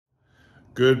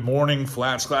Good morning,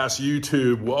 FlatsClass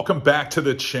YouTube. Welcome back to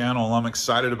the channel. I'm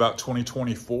excited about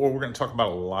 2024. We're going to talk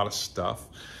about a lot of stuff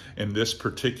in this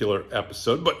particular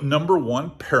episode, but number one,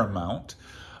 paramount.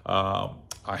 I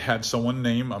had someone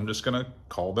named, I'm just going to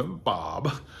call them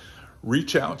Bob,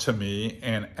 reach out to me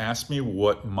and ask me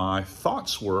what my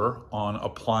thoughts were on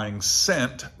applying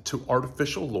scent to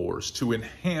artificial lures to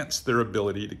enhance their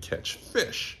ability to catch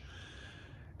fish.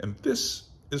 And this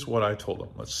is what I told him.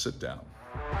 Let's sit down.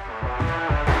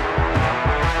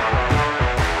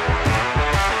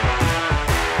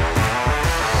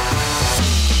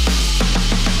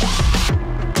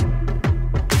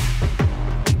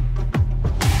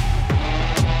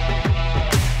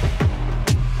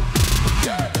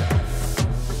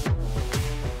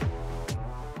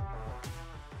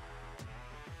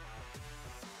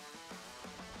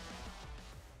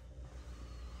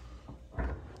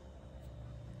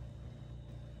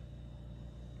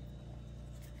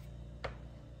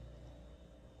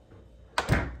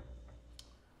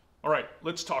 All right,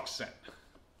 let's talk scent.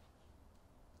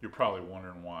 You're probably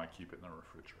wondering why I keep it in the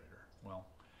refrigerator. Well,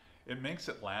 it makes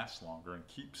it last longer and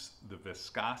keeps the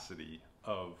viscosity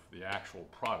of the actual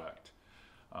product,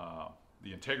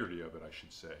 the integrity of it, I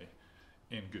should say,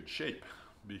 in good shape.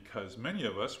 Because many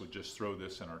of us would just throw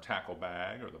this in our tackle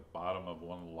bag or the bottom of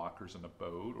one of the lockers in the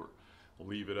boat or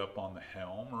leave it up on the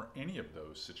helm or any of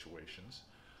those situations,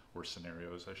 or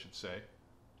scenarios, I should say,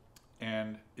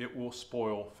 and it will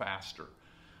spoil faster.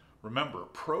 Remember,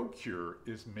 ProCure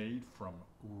is made from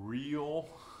real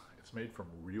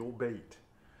bait.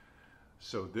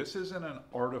 So this isn't an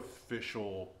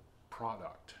artificial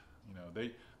product. You know,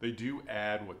 they do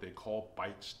add what they call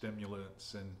bite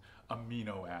stimulants and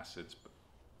amino acids, but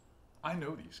I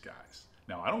know these guys.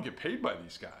 Now, I don't get paid by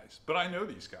these guys, but I know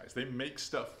these guys. They make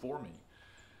stuff for me.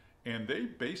 And they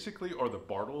basically are the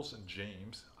Bartles and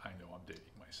James, I know I'm dating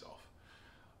myself,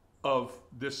 of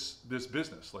this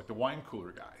business, like the wine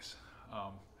cooler guys.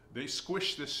 They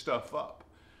squish this stuff up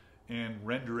and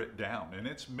render it down, and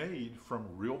it's made from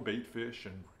real bait fish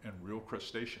and real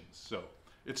crustaceans. So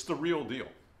it's the real deal.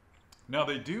 Now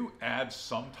they do add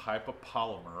some type of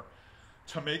polymer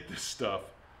to make this stuff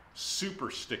super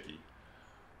sticky.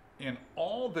 In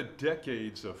all the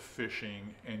decades of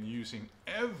fishing and using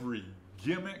every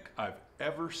gimmick I've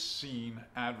ever seen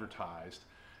advertised,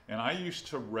 and I used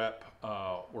to rep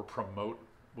or promote,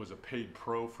 was a paid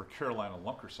pro for Carolina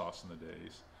Lunker Sauce in the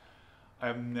days. I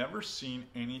have never seen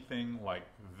anything like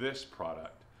this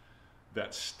product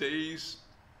that stays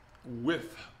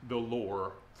with the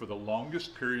lure for the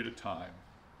longest period of time,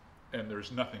 and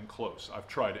there's nothing close. I've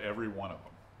tried every one of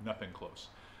them, nothing close.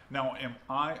 Now, am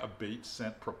I a bait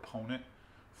scent proponent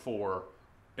for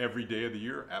every day of the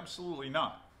year? Absolutely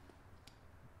not.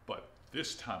 But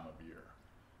this time of year,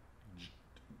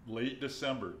 late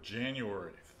December,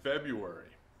 January, February,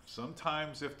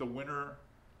 sometimes if the winter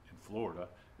in Florida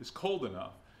is cold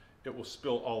enough, it will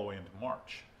spill all the way into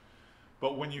March.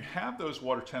 But when you have those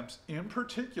water temps, in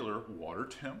particular, water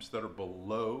temps that are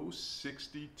below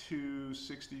 62,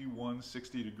 61,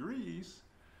 60 degrees,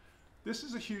 this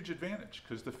is a huge advantage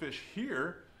because the fish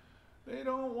here, they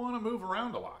don't want to move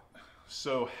around a lot.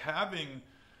 So having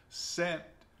scent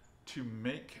to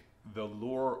make the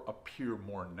lure appear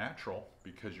more natural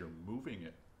because you're moving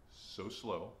it so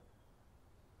slow.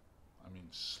 I mean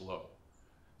slow.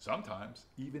 Sometimes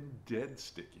even dead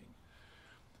sticking.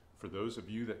 For those of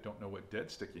you that don't know what dead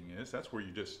sticking is, that's where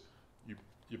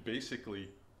you basically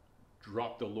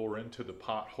drop the lure into the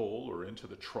pothole or into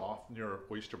the trough near an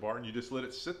oyster bar and you just let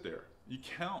it sit there. You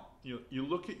count, you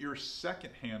look at your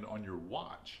second hand on your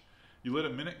watch. You let a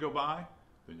minute go by,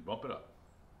 then you bump it up.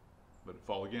 Let it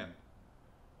fall again.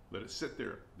 Let it sit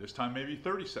there. This time maybe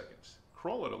 30 seconds.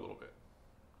 Crawl it a little bit.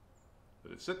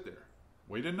 Let it sit there.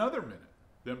 Wait another minute,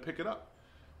 then pick it up.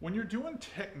 When you're doing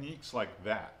techniques like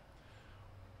that,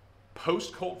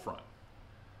 post cold front,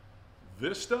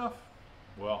 this stuff,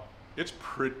 well, it's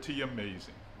pretty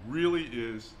amazing. Really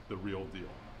is the real deal.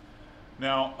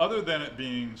 Now, other than it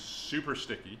being super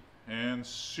sticky and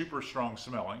super strong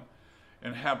smelling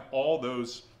and have all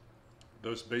those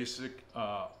basic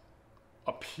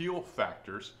appeal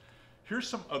factors, here's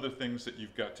some other things that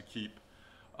you've got to keep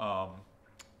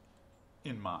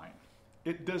in mind.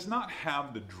 It does not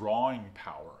have the drawing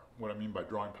power. What I mean by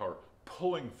drawing power,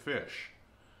 pulling fish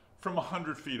from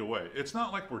 100 feet away. It's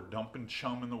not like we're dumping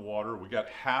chum in the water. We got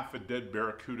half a dead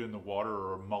barracuda in the water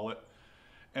or a mullet,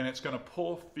 and it's going to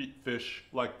pull fish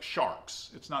like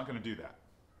sharks. It's not going to do that.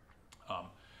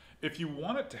 If you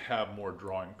want it to have more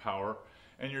drawing power,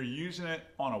 and you're using it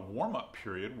on a warm-up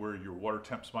period where your water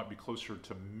temps might be closer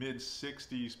to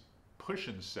mid-60s,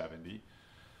 pushing 70,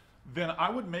 then I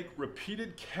would make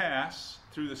repeated casts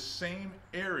through the same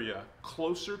area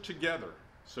closer together.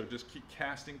 So just keep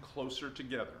casting closer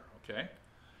together, okay?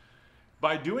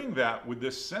 By doing that with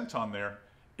this scent on there,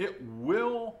 it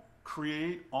will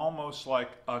create almost like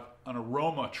an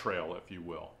aroma trail, if you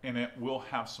will, and it will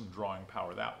have some drawing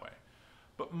power that way.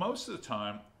 But most of the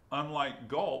time, unlike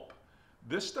gulp,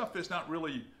 this stuff is not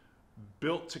really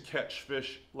built to catch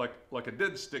fish like a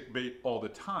dead stick bait all the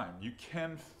time. You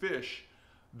can fish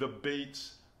the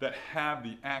baits that have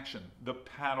the action, the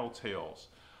paddle tails.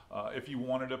 If you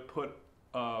wanted to put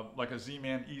like a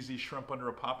Z-Man Easy shrimp under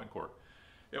a popping cork,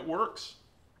 it works.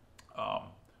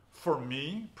 For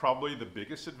me, probably the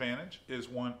biggest advantage is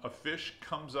when a fish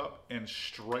comes up and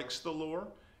strikes the lure,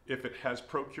 if it has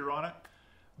Procure on it,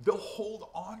 they'll hold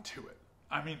on to it.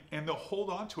 I mean, and they'll hold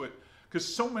on to it because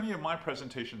so many of my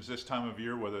presentations this time of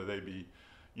year, whether they be,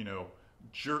 you know,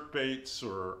 jerk baits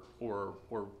or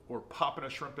popping a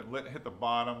shrimp and letting it hit the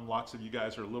bottom, lots of you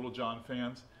guys are Little John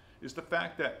fans, is the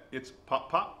fact that it's pop,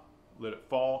 pop, let it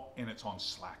fall, and it's on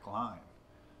slack line.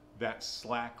 That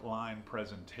slack line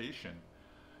presentation,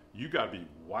 you got to be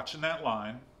watching that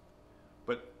line,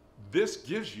 but this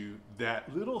gives you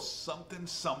that little something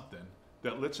something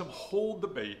that lets them hold the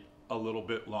bait a little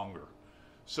bit longer.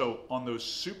 So on those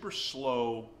super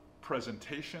slow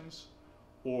presentations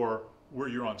or where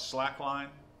you're on slack line,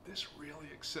 this really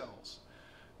excels.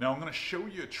 Now I'm going to show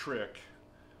you a trick.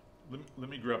 Let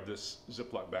me grab this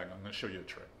Ziploc bag. I'm going to show you a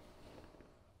trick.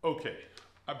 Okay,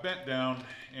 I bent down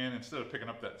and instead of picking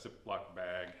up that Ziploc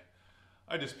bag,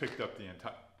 I just picked up the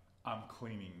entire, I'm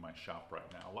cleaning my shop right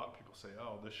now. A lot of people say,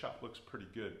 oh, this shop looks pretty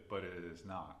good, but it is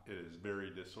not. It is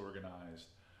very disorganized.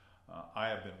 I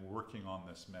have been working on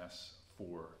this mess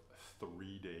for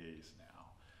 3 days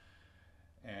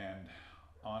now. And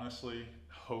honestly,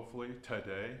 hopefully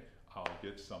today I'll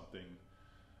get something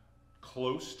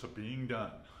close to being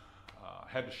done. I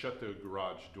had to shut the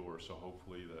garage door, so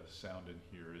hopefully the sound in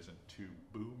here isn't too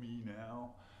boomy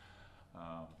now.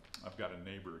 I've got a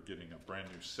neighbor getting a brand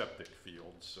new septic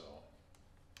field, so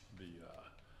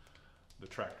the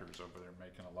tractor's over there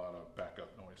making a lot of backup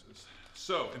noises.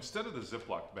 So instead of the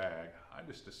Ziploc bag, I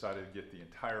just decided to get the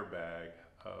entire bag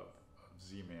of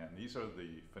Z-Man. These are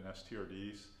the Finesse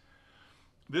TRDs.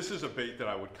 This is a bait that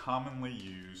I would commonly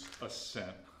use a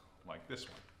scent like this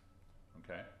one,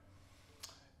 okay?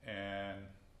 And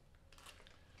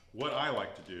what I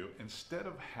like to do, instead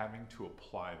of having to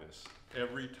apply this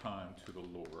every time to the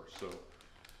lure, so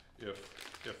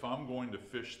if I'm going to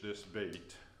fish this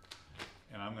bait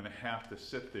and I'm going to have to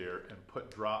sit there and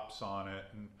put drops on it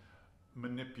and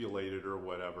manipulate it or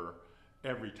whatever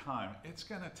every time, it's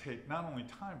going to take not only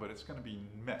time, but it's going to be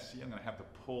messy. I'm going to have to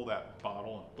pull that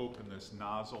bottle and open this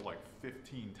nozzle like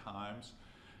 15 times,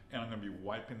 and I'm going to be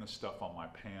wiping the stuff on my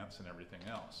pants and everything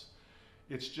else.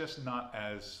 It's just not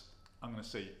as, I'm going to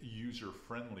say,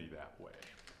 user-friendly that way.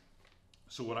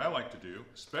 So what I like to do,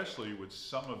 especially with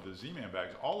some of the Z-Man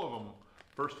bags, all of them,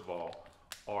 first of all,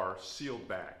 are sealed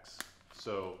bags.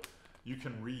 So you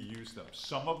can reuse them.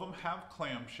 Some of them have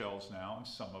clamshells now and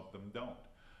some of them don't.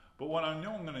 But when I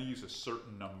know I'm going to use a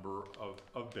certain number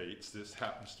of baits, this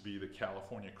happens to be the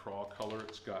California Crawl color.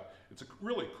 It's a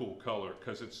really cool color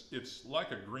because it's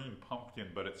like a green pumpkin,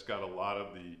 but it's got a lot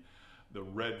of the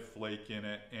red flake in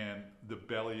it, and the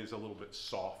belly is a little bit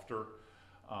softer.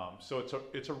 So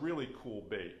it's a really cool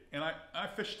bait. And I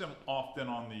fish them often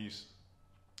on these,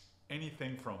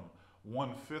 anything from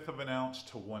 1/5 of an ounce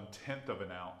to 1/10 of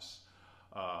an ounce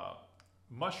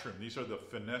mushroom. These are the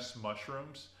Finesse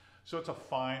mushrooms. So it's a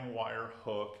fine wire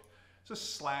hook. It's a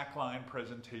slack line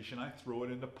presentation. I throw it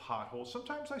into potholes.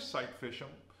 Sometimes I sight fish them,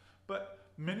 but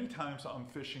many times I'm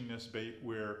fishing this bait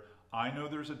where I know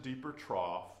there's a deeper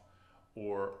trough,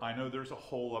 or I know there's a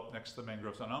hole up next to the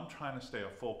mangroves, and I'm trying to stay a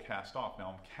full cast off. Now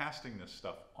I'm casting this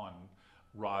stuff on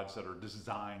rods that are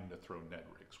designed to throw Ned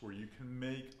rigs, where you can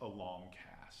make a long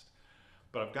cast.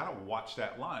 But I've got to watch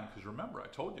that line, because remember, I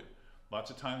told you, lots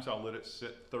of times I'll let it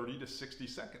sit 30 to 60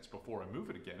 seconds before I move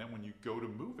it again, and when you go to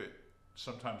move it,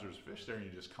 sometimes there's fish there and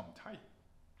you just come tight.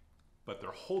 But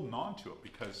they're holding on to it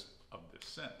because of this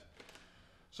scent.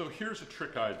 So here's a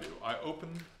trick I do.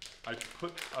 I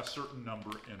put a certain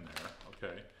number in there,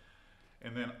 okay?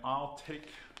 And then I'll take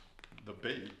the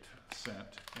bait scent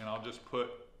and I'll just put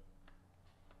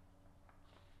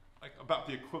like about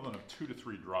the equivalent of 2 to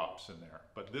 3 drops in there.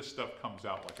 But this stuff comes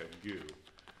out like a goo.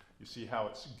 You see how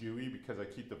it's gooey because I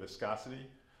keep the viscosity?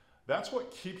 That's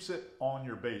what keeps it on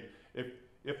your bait.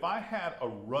 If I had a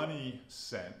runny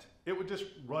scent, it would just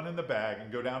run in the bag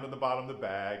and go down to the bottom of the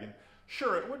bag, and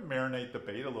sure, it would marinate the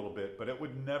bait a little bit, but it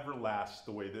would never last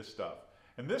the way this stuff.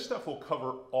 And this stuff will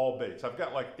cover all baits. I've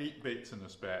got like 8 baits in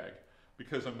this bag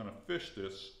because I'm gonna fish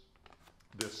this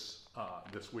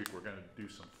week. We're gonna do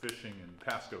some fishing in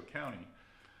Pasco County,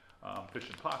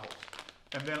 fishing potholes.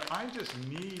 And then I just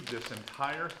knead this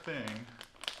entire thing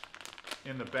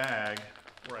in the bag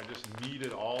where I just knead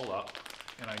it all up,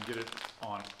 and I get it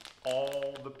on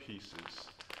all the pieces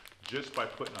just by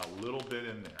putting a little bit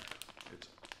in there. It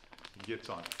gets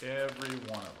on every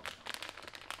one of them.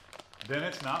 Then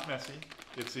it's not messy.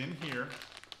 It's in here.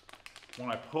 When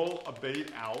I pull a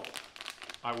bait out,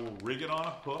 I will rig it on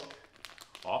a hook.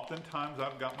 Oftentimes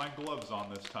I've got my gloves on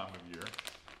this time of year.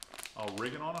 I'll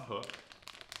rig it on a hook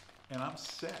and I'm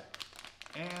set.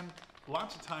 And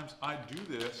lots of times I do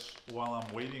this while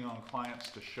I'm waiting on clients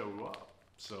to show up.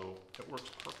 So it works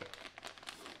perfect.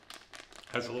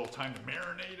 Has a little time to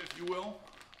marinate, if you will.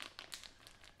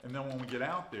 And then when we get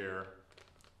out there,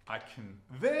 I can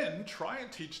then try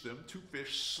and teach them to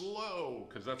fish slow,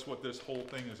 because that's what this whole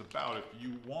thing is about. If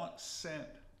you want scent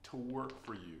to work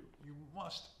for you, you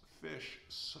must fish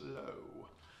slow.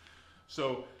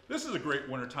 So this is a great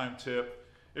wintertime tip.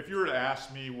 If you were to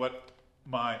ask me what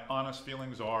my honest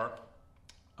feelings are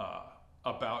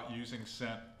about using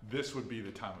scent, this would be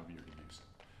the time of year to use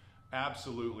it.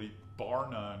 Absolutely, bar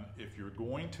none. If you're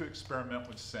going to experiment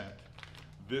with scent,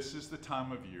 this is the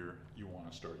time of year you want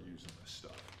to start using this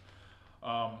stuff.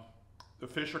 The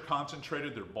fish are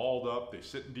concentrated, they're balled up, they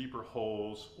sit in deeper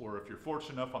holes, or if you're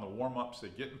fortunate enough on the warm-ups, they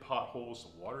get in potholes,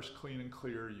 the water's clean and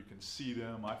clear, you can see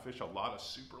them. I fish a lot of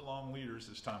super long leaders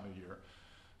this time of year.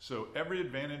 So every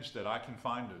advantage that I can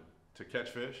find to catch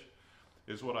fish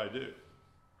is what I do.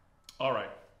 All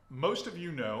right, most of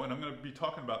you know, and I'm going to be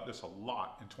talking about this a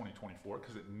lot in 2024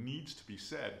 because it needs to be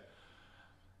said,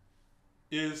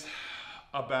 is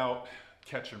about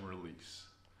catch and release.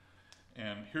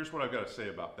 And here's what I've got to say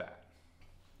about that.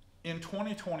 In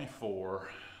 2024,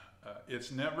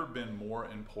 it's never been more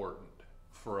important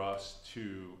for us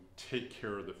to take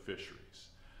care of the fisheries.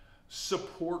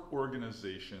 Support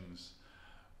organizations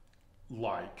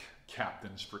like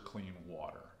Captains for Clean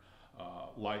Water,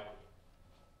 like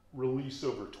Release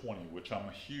Over 20, which I'm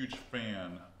a huge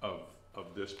fan of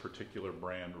this particular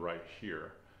brand right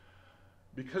here.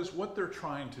 Because what they're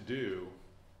trying to do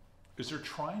is they're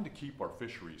trying to keep our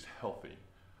fisheries healthy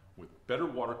with better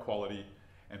water quality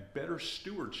and better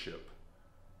stewardship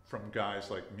from guys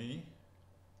like me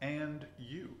and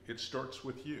you. It starts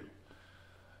with you.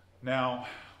 Now,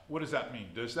 what does that mean?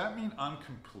 Does that mean I'm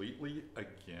completely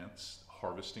against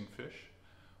harvesting fish?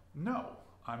 No,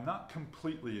 I'm not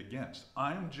completely against.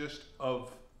 I'm just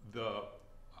of the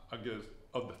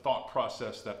thought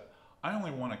process that I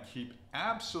only want to keep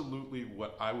absolutely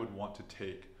what I would want to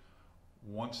take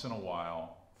once in a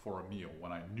while for a meal.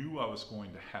 When I knew I was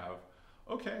going to have,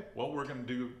 okay, well, we're going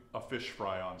to do a fish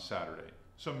fry on Saturday,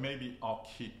 so maybe I'll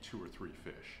keep 2 or 3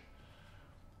 fish.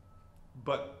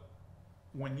 But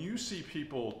when you see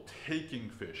people taking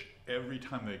fish every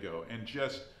time they go and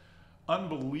just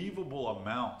unbelievable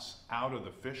amounts out of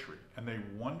the fishery, and they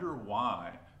wonder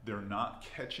why they're not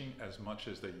catching as much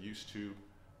as they used to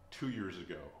 2 years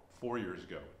ago, 4 years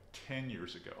ago, 10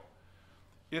 years ago.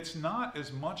 It's not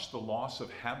as much the loss of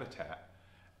habitat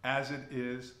as it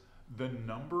is the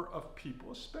number of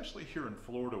people, especially here in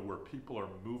Florida where people are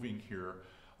moving here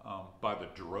by the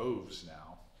droves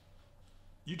now.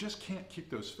 You just can't keep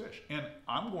those fish. And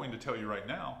I'm going to tell you right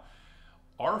now,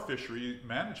 our fishery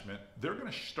management, they're going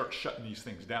to start shutting these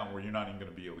things down where you're not even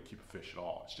going to be able to keep a fish at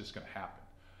all. It's just going to happen.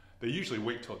 They usually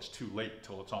wait till it's too late,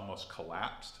 till it's almost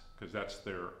collapsed, because that's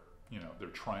their, they're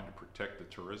trying to protect the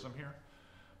tourism here.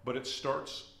 But it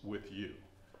starts with you.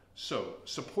 So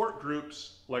support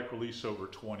groups like Release Over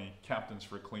 20, Captains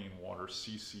for Clean Water,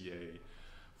 CCA,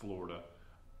 Florida,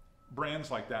 brands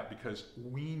like that, because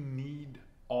we need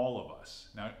all of us.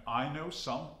 Now, I know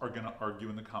some are going to argue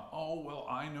in the comments, oh, well,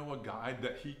 I know a guide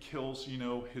that he kills,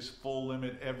 his full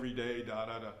limit every day, da,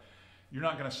 da, da. You're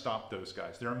not going to stop those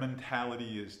guys. Their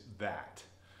mentality is that.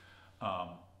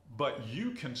 But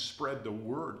you can spread the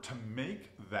word to make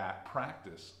that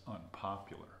practice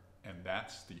unpopular. And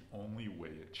that's the only way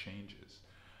it changes.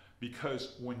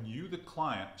 Because when you, the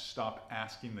client, stop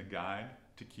asking the guide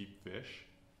to keep fish,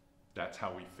 that's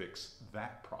how we fix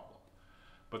that problem.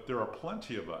 But there are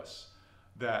plenty of us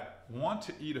that want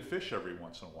to eat a fish every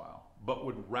once in a while, but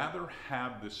would rather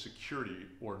have the security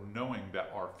or knowing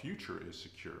that our future is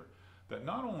secure, that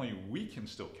not only we can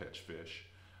still catch fish,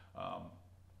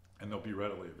 and they'll be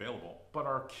readily available, but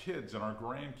our kids and our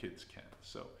grandkids can.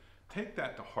 So take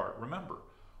that to heart. Remember,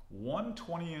 one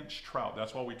 20-inch trout,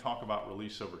 that's why we talk about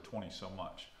Release Over 20 so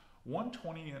much. One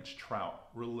 20-inch trout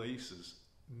releases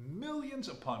millions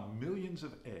upon millions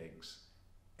of eggs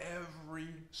every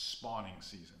spawning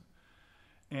season.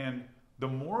 And the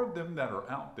more of them that are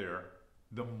out there,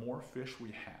 the more fish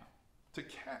we have to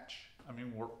catch. I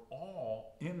mean, we're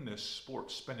all in this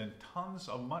sport, spending tons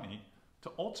of money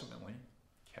to ultimately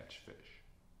catch fish.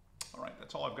 All right,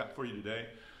 that's all I've got for you today.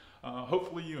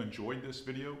 Hopefully you enjoyed this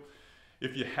video.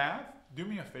 If you have, do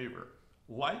me a favor.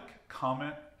 Like,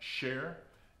 comment, share,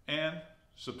 and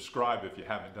subscribe if you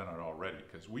haven't done it already,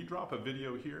 because we drop a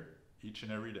video here each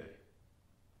and every day.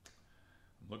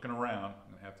 I'm looking around. I'm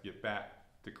going to have to get back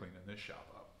to cleaning this shop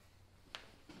up.